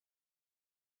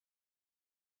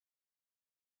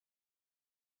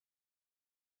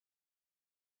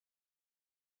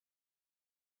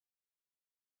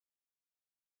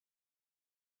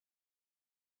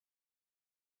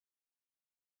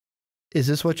Is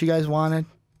this what you guys wanted?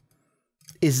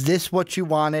 Is this what you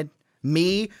wanted?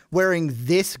 Me wearing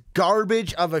this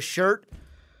garbage of a shirt?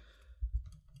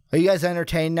 Are you guys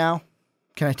entertained now?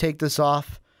 Can I take this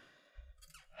off?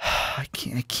 I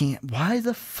can't. Why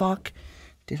the fuck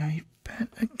did I bet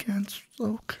against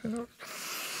Local?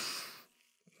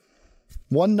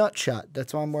 One nut shot.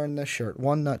 That's why I'm wearing this shirt.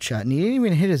 One nut shot. And he didn't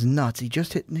even hit his nuts. He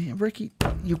just hit... Ricky,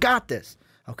 you got this.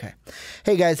 Okay.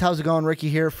 Hey, guys. How's it going? Ricky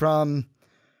here from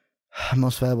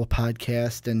Most Valuable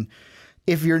Podcast. And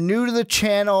if you're new to the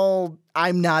channel,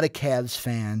 I'm not a Cavs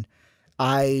fan.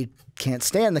 I can't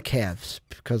stand the Cavs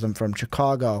because I'm from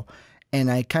Chicago.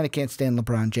 And I kind of can't stand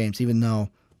LeBron James, even though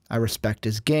I respect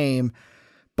his game.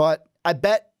 But I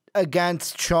bet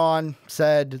against Sean,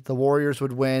 said the Warriors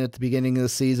would win at the beginning of the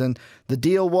season. The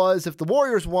deal was if the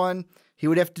Warriors won, he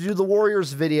would have to do the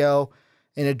Warriors video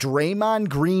in a Draymond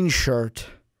Green shirt.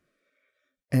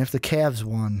 And if the Cavs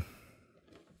won,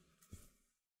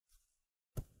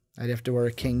 I'd have to wear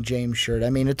a King James shirt. I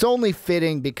mean, it's only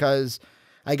fitting because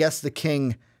I guess the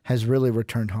King has really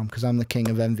returned home because I'm the king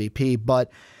of MVP.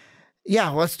 But yeah,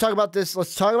 let's talk about this.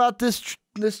 Let's talk about this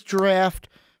draft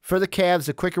for the Cavs.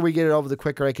 The quicker we get it over, the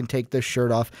quicker I can take this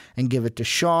shirt off and give it to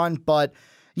Sean. But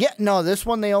yeah, no, this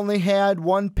one they only had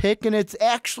one pick, and it's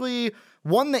actually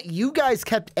one that you guys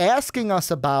kept asking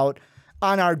us about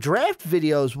on our draft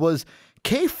videos was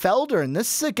Kay Felder. And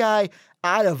this is a guy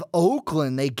out of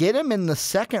Oakland. They get him in the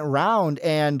second round,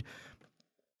 and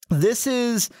this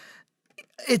is...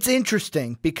 It's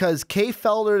interesting because Kay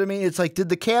Felder, to me, it's like, did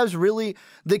the Cavs really...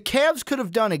 The Cavs could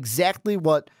have done exactly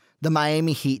what the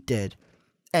Miami Heat did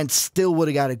and still would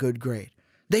have got a good grade.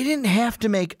 They didn't have to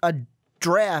make a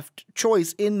draft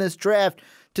choice in this draft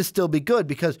to still be good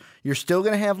because you're still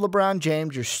going to have LeBron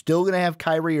James. You're still going to have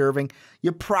Kyrie Irving.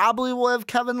 You probably will have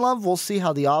Kevin Love. We'll see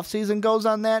how the offseason goes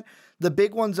on that. The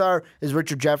big ones are, is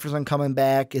Richard Jefferson coming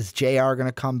back? Is JR going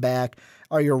to come back?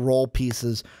 Are your role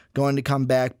pieces going to come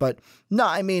back? But no,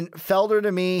 I mean, Felder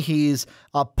to me, he's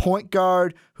a point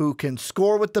guard who can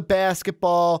score with the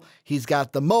basketball. He's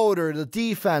got the motor, the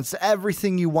defense,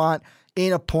 everything you want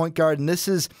in a point guard. And this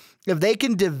is, if they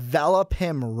can develop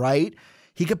him right,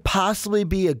 he could possibly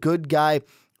be a good guy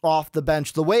off the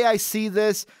bench. The way I see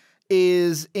this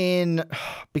is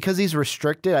because he's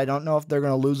restricted, I don't know if they're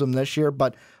going to lose him this year,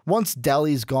 but once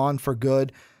Delly's gone for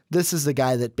good, this is the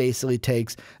guy that basically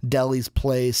takes Delly's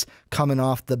place coming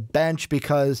off the bench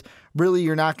because really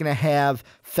you're not going to have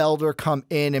Felder come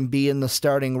in and be in the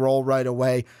starting role right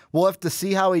away. We'll have to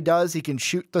see how he does. He can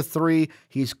shoot the three.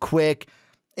 He's quick.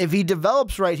 If he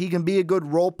develops right, he can be a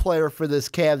good role player for this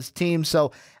Cavs team.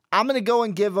 So I'm going to go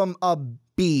and give him a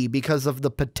B because of the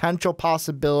potential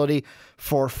possibility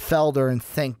for Felder, and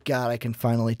thank God I can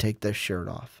finally take this shirt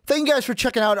off. Thank you guys for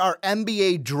checking out our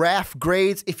NBA draft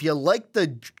grades. If you liked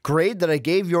the grade that I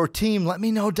gave your team, let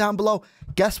me know down below.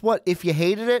 Guess what? If you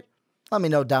hated it, let me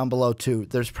know down below too.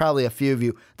 There's probably a few of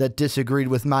you that disagreed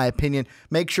with my opinion.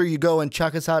 Make sure you go and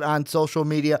check us out on social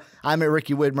media. I'm at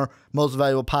Ricky Widmer. Most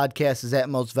Valuable Podcast is at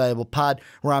Most Valuable Pod.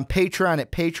 We're on Patreon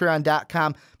at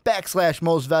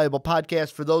patreon.com/Most Valuable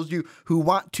Podcast for those of you who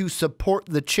want to support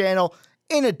the channel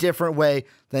in a different way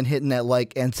than hitting that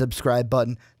like and subscribe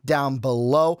button down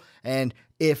below. And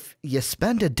if you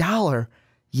spend $1,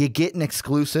 you get an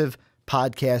exclusive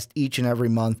podcast each and every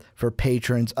month for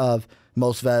patrons of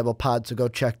Most Valuable Pod, so go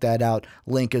check that out.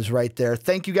 Link is right there.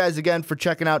 Thank you guys again for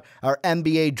checking out our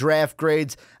NBA draft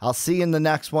grades. I'll see you in the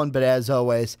next one, but as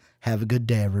always, have a good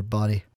day, everybody.